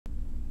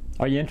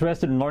Are you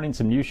interested in learning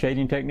some new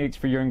shading techniques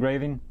for your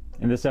engraving?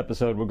 In this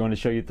episode, we're going to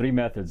show you 3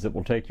 methods that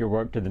will take your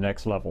work to the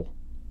next level.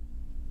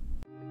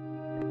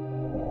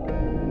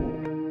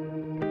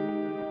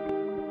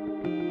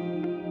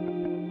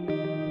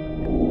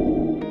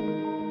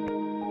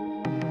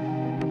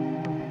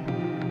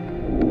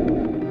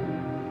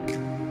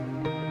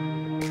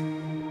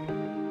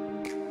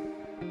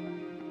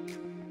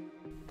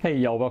 Hey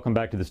y'all, welcome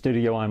back to the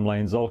studio. I'm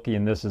Lane Zulke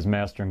and this is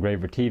Master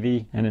Engraver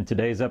TV, and in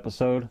today's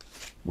episode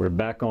we're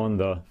back on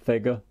the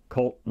FEGA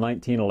Colt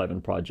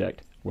 1911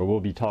 project where we'll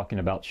be talking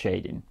about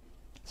shading.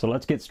 So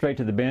let's get straight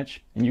to the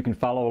bench and you can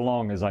follow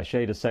along as I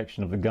shade a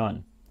section of the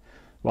gun.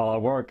 While I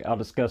work, I'll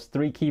discuss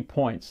 3 key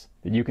points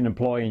that you can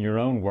employ in your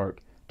own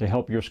work to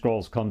help your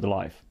scrolls come to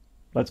life.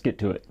 Let's get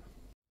to it.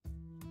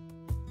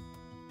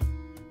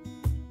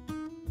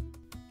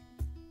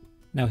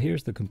 Now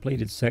here's the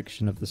completed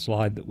section of the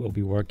slide that we'll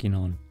be working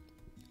on.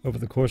 Over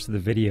the course of the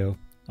video,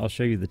 I'll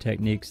show you the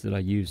techniques that I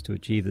use to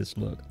achieve this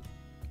look.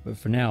 But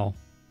for now,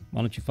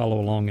 why don't you follow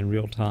along in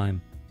real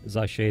time as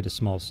I shade a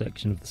small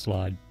section of the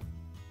slide.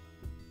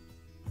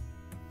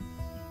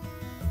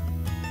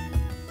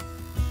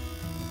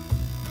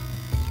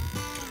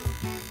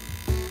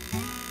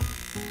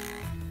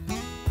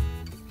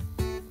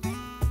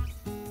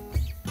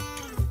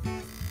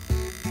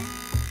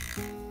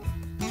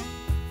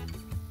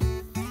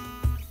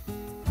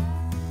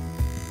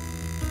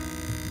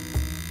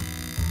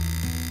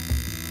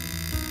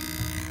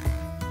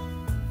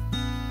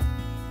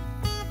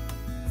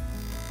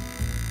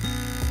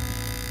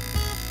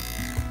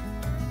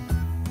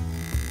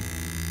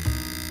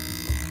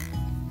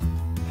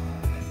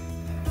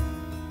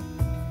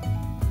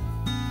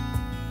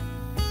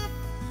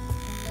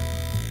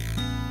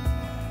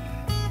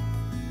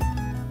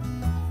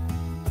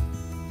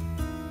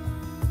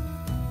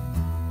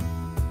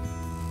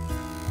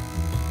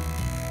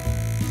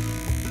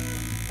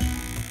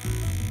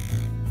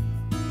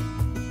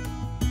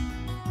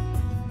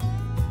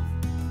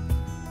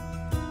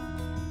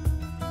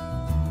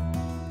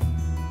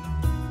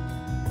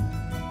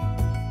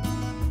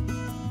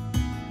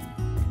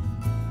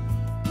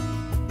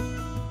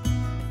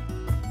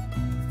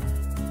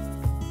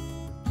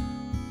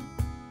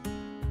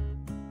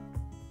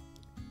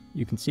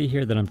 You can see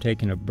here that I'm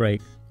taking a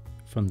break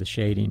from the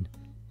shading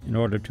in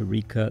order to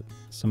recut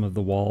some of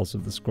the walls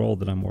of the scroll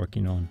that I'm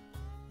working on.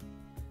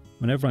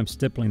 Whenever I'm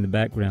stippling the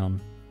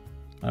background,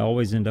 I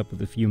always end up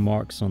with a few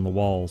marks on the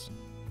walls,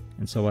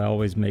 and so I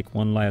always make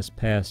one last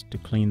pass to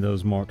clean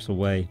those marks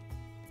away.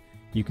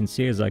 You can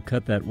see as I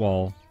cut that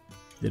wall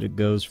that it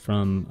goes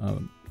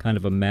from kind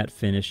of a matte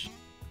finish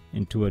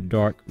into a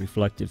dark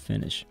reflective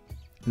finish,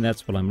 and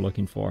that's what I'm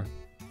looking for.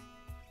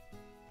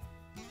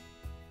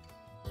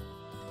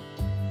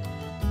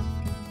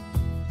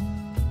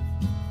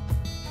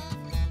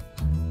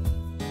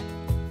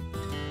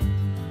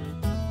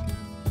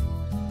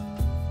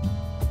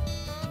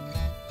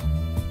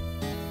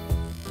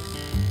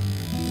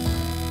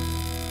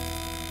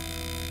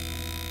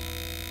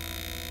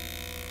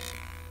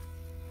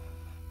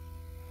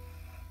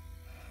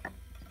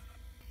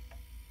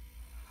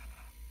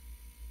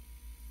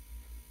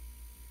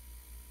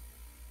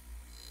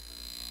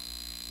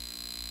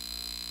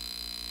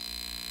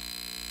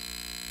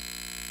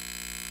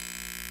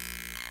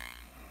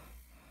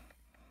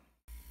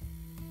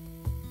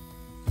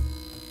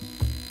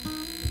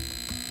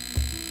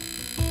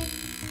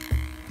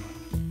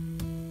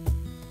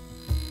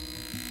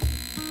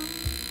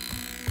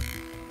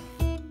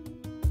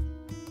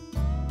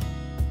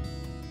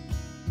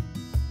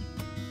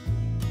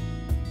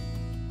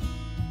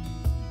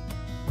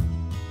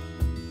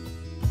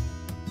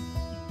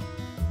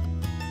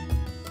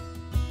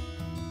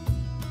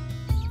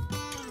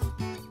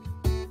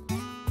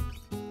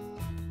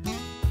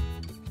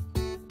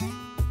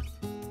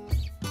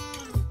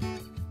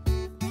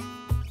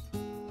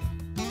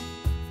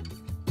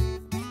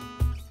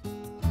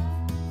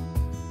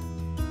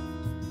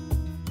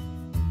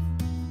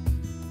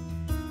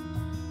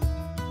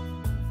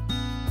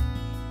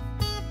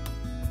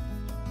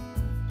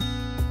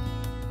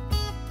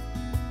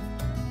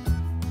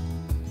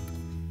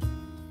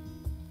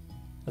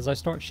 As I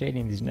start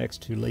shading these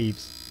next 2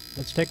 leaves,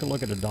 let's take a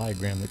look at a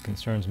diagram that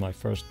concerns my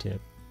first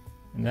tip,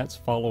 and that's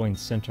following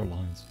center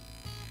lines.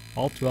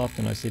 All too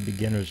often I see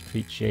beginners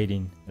treat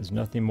shading as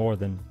nothing more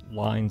than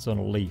lines on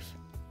a leaf,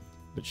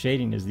 but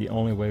shading is the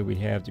only way we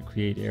have to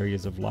create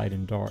areas of light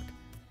and dark,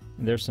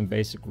 and there's some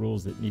basic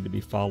rules that need to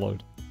be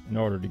followed in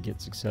order to get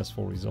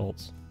successful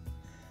results.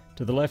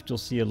 To the left you'll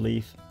see a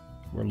leaf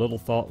where little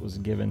thought was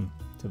given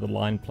to the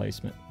line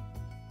placement,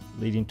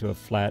 leading to a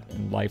flat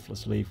and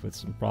lifeless leaf with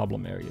some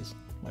problem areas,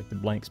 like the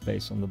blank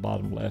space on the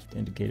bottom left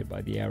indicated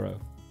by the arrow.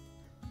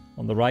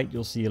 On the right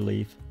you'll see a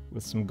leaf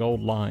with some gold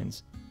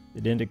lines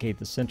that indicate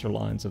the center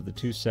lines of the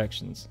 2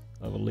 sections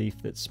of a leaf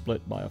that's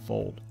split by a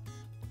fold.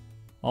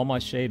 All my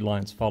shade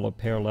lines follow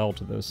parallel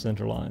to those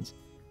center lines,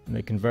 and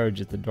they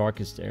converge at the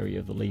darkest area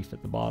of the leaf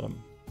at the bottom.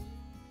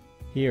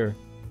 Here,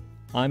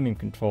 I'm in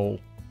control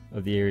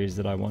of the areas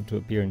that I want to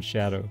appear in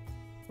shadow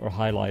or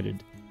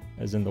highlighted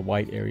as in the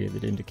white area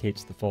that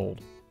indicates the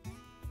fold.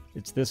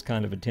 It's this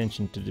kind of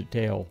attention to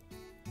detail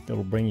that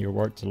will bring your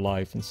work to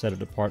life and set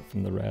it apart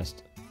from the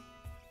rest.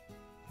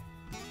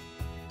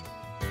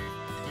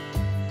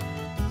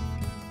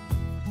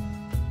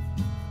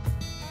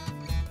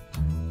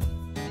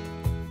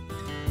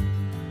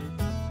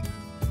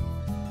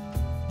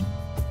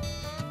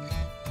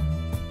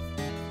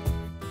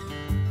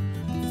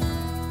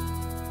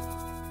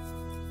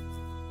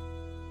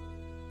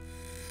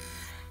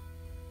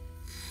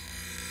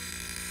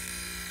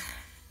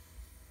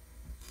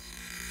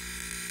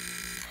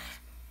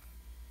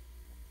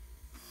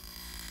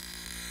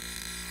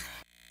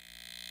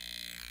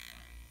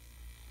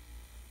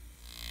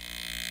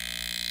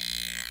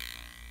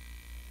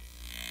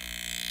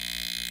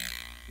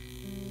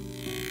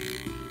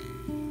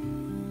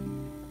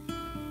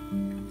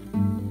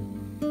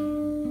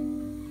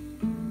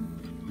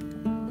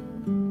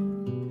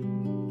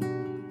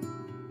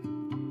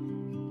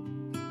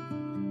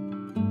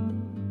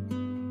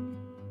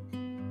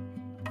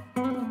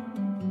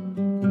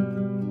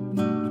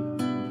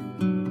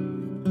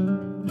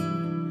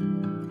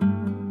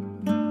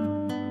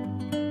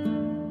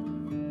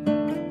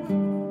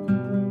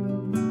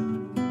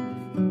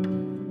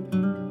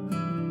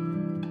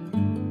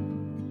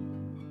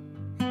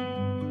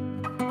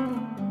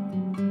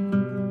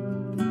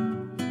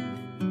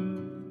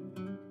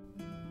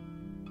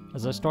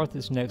 As I start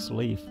this next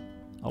leaf,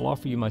 I'll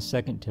offer you my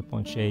second tip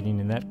on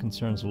shading, and that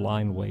concerns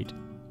line weight.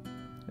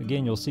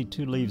 Again, you'll see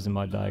two leaves in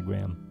my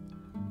diagram.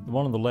 The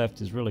one on the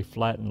left is really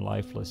flat and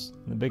lifeless,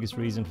 and the biggest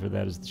reason for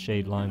that is the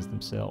shade lines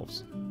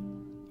themselves.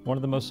 One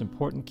of the most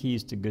important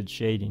keys to good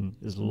shading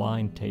is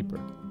line taper.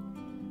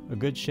 A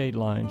good shade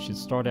line should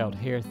start out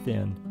hair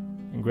thin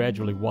and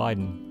gradually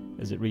widen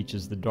as it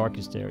reaches the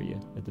darkest area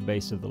at the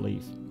base of the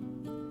leaf.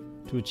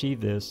 To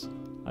achieve this,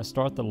 I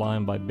start the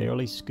line by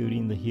barely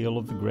scooting the heel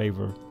of the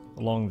graver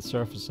along the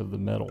surface of the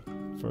metal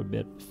for a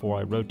bit before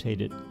I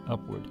rotate it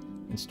upward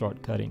and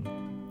start cutting.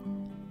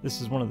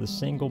 This is one of the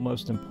single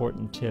most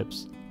important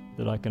tips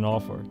that I can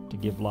offer to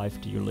give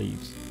life to your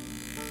leaves.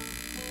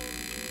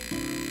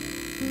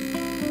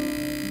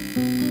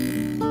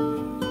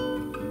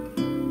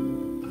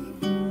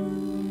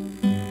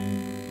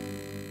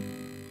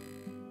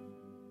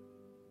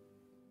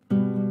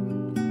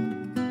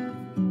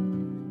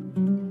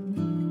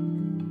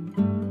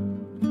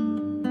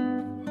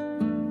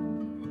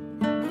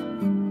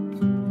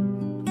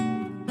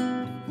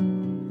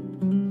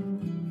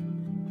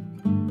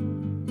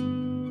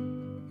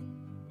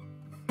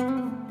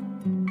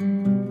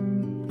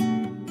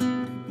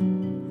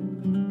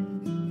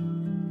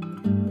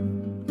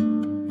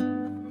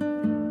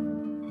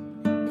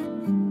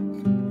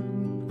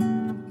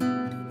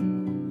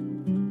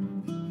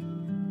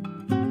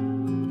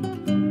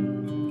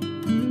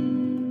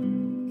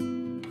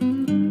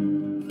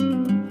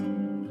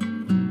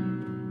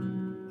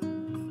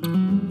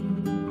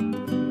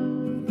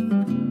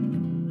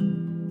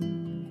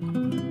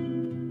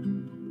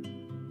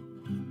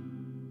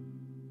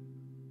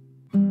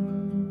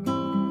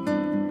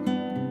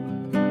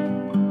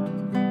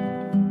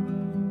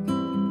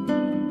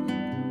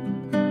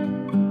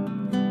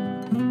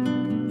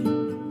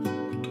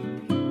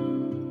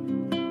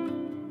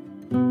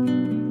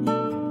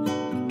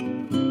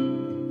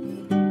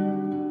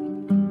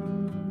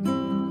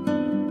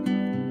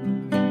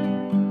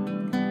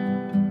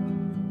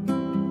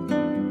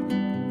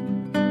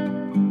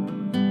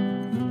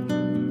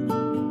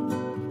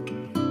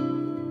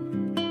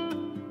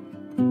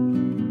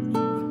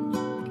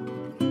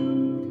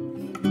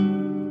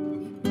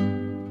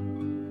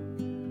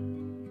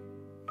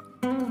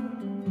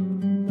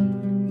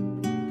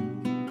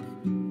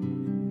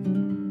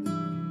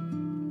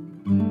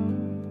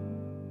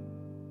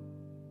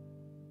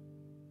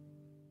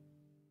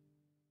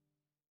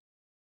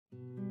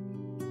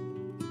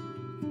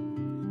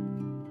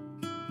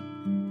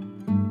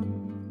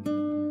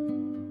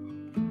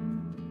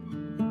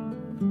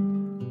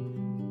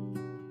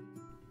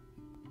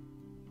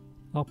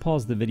 I'll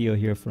pause the video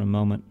here for a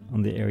moment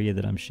on the area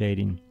that I'm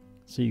shading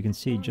so you can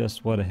see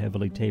just what a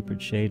heavily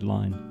tapered shade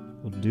line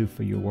will do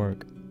for your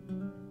work.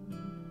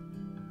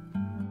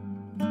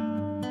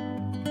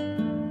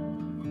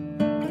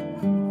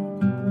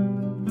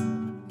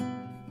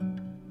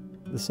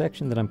 The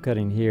section that I'm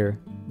cutting here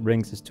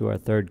brings us to our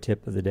third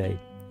tip of the day,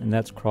 and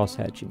that's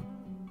cross-hatching.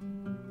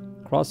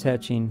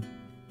 Cross-hatching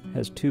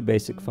has two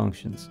basic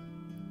functions.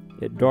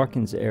 It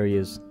darkens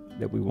areas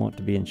that we want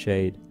to be in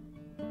shade,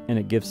 and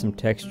it gives some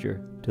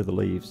texture to the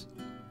leaves.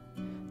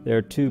 There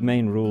are two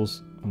main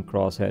rules on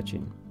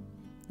cross-hatching.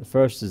 The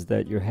first is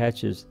that your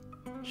hatches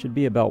should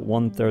be about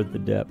 1/3 the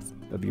depth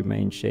of your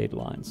main shade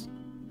lines.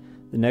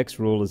 The next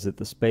rule is that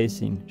the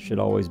spacing should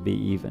always be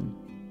even,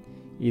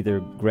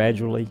 either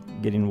gradually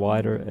getting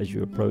wider as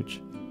you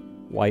approach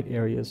white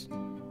areas,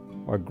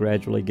 or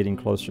gradually getting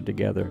closer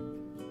together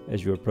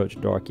as you approach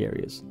dark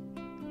areas,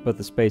 but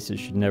the spaces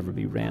should never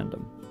be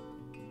random.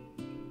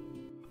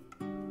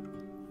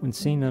 When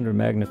seen under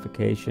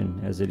magnification,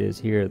 as it is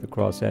here, the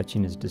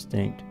cross-hatching is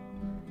distinct,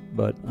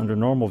 but under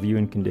normal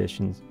viewing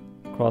conditions,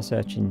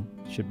 crosshatching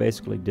should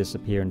basically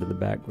disappear into the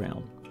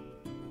background.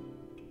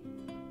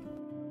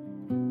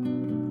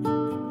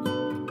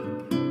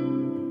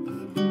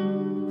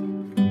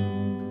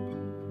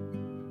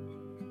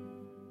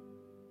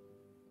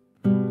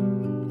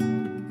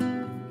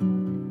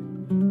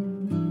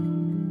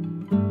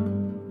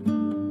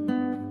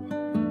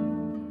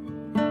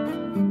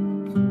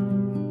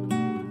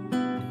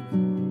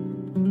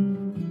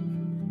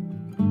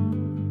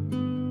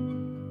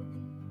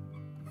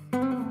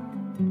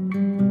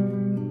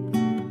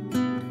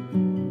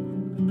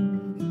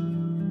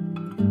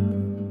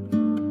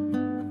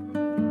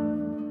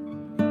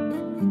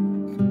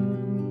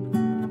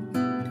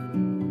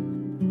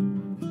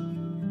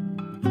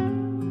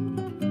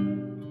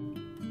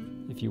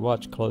 If you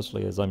watch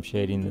closely as I'm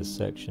shading this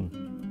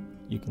section,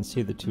 you can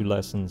see the two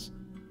lessons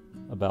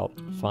about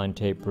fine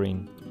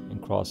tapering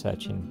and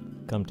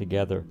crosshatching come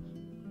together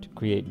to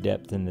create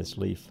depth in this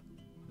leaf.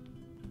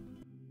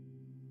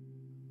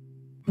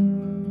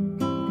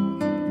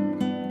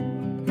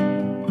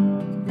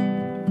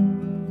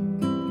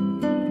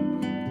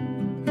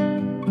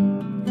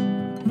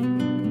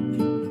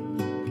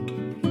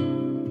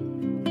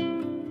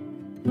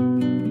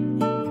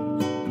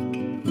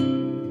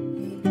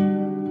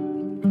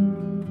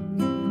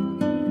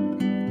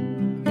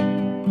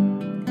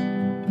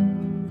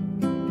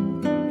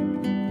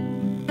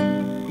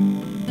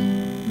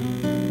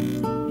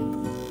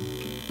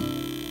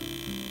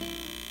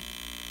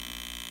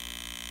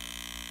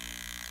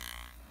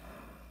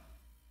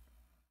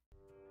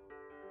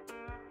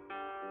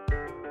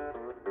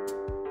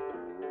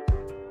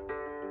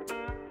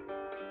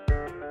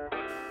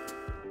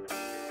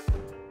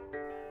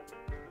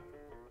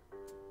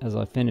 As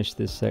I finish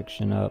this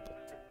section up,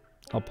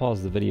 I'll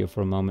pause the video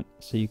for a moment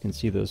so you can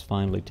see those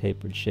finely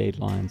tapered shade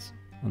lines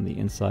on the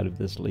inside of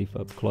this leaf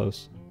up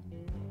close.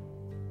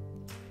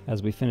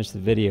 As we finish the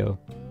video,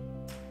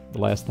 the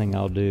last thing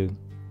I'll do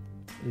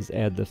is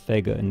add the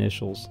FEGA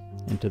initials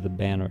into the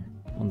banner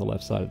on the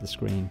left side of the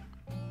screen.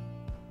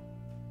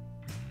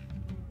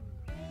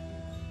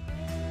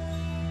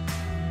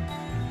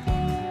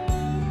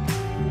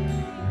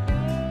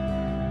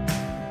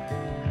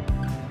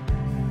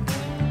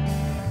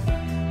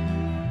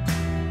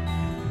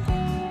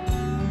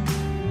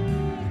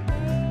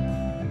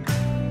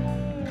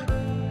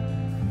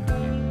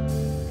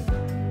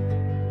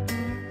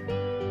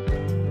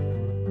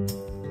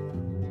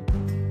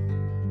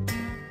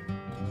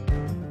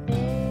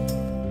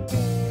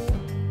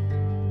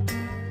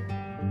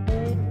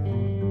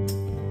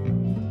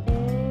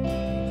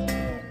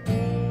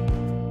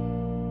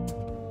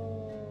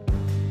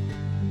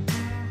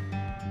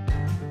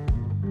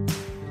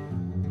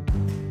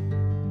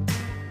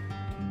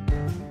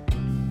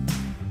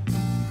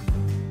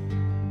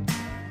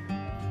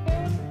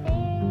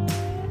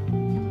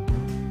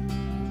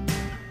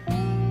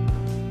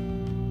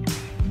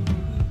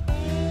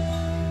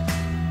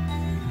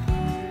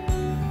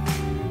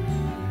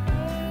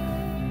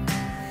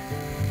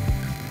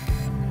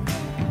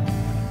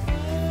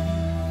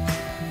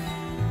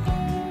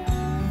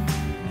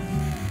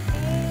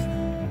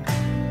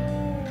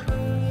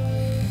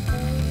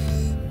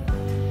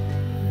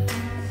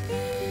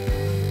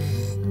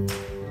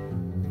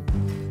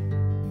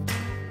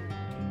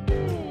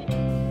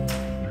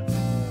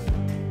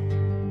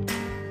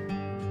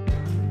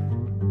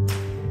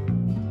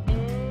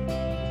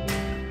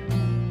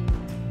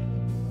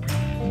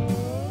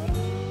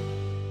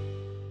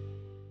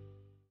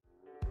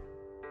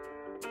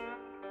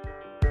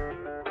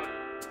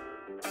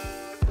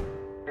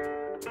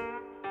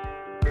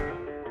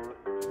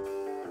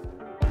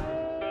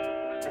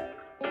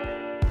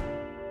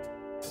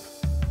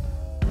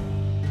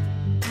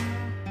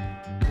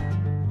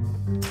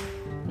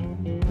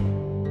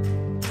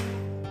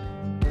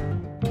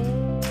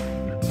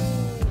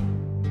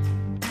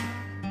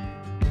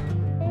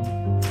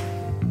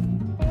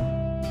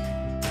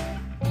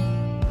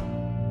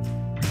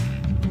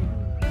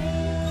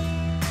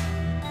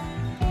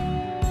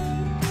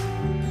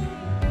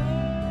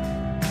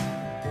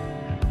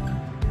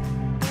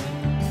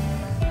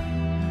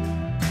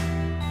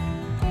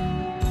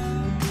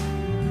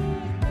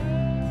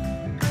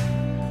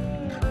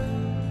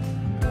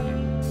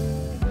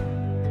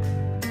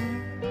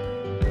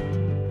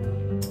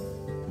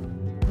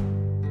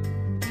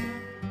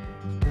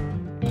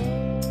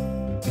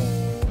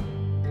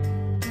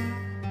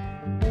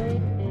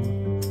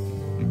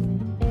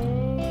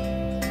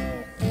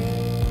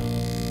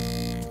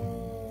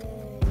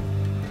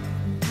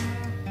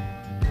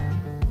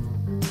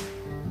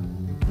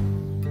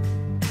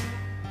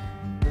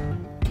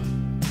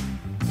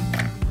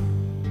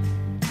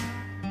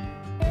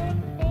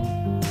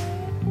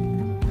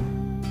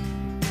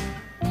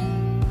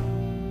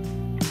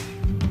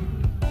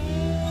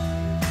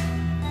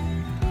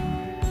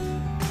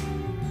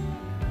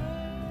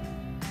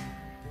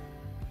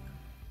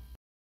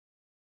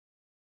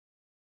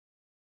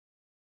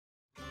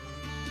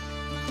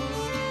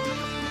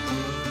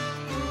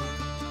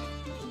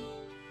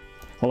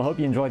 Well, I hope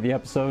you enjoyed the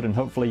episode and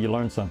hopefully you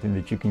learned something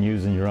that you can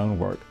use in your own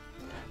work.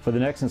 For the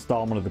next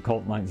installment of the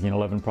Colt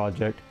 1911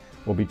 project,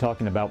 we'll be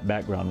talking about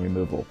background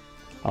removal.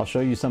 I'll show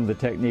you some of the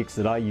techniques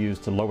that I use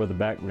to lower the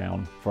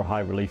background for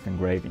high relief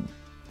engraving.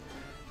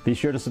 Be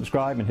sure to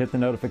subscribe and hit the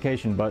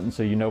notification button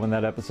so you know when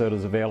that episode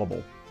is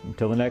available.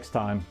 Until the next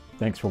time,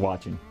 thanks for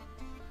watching.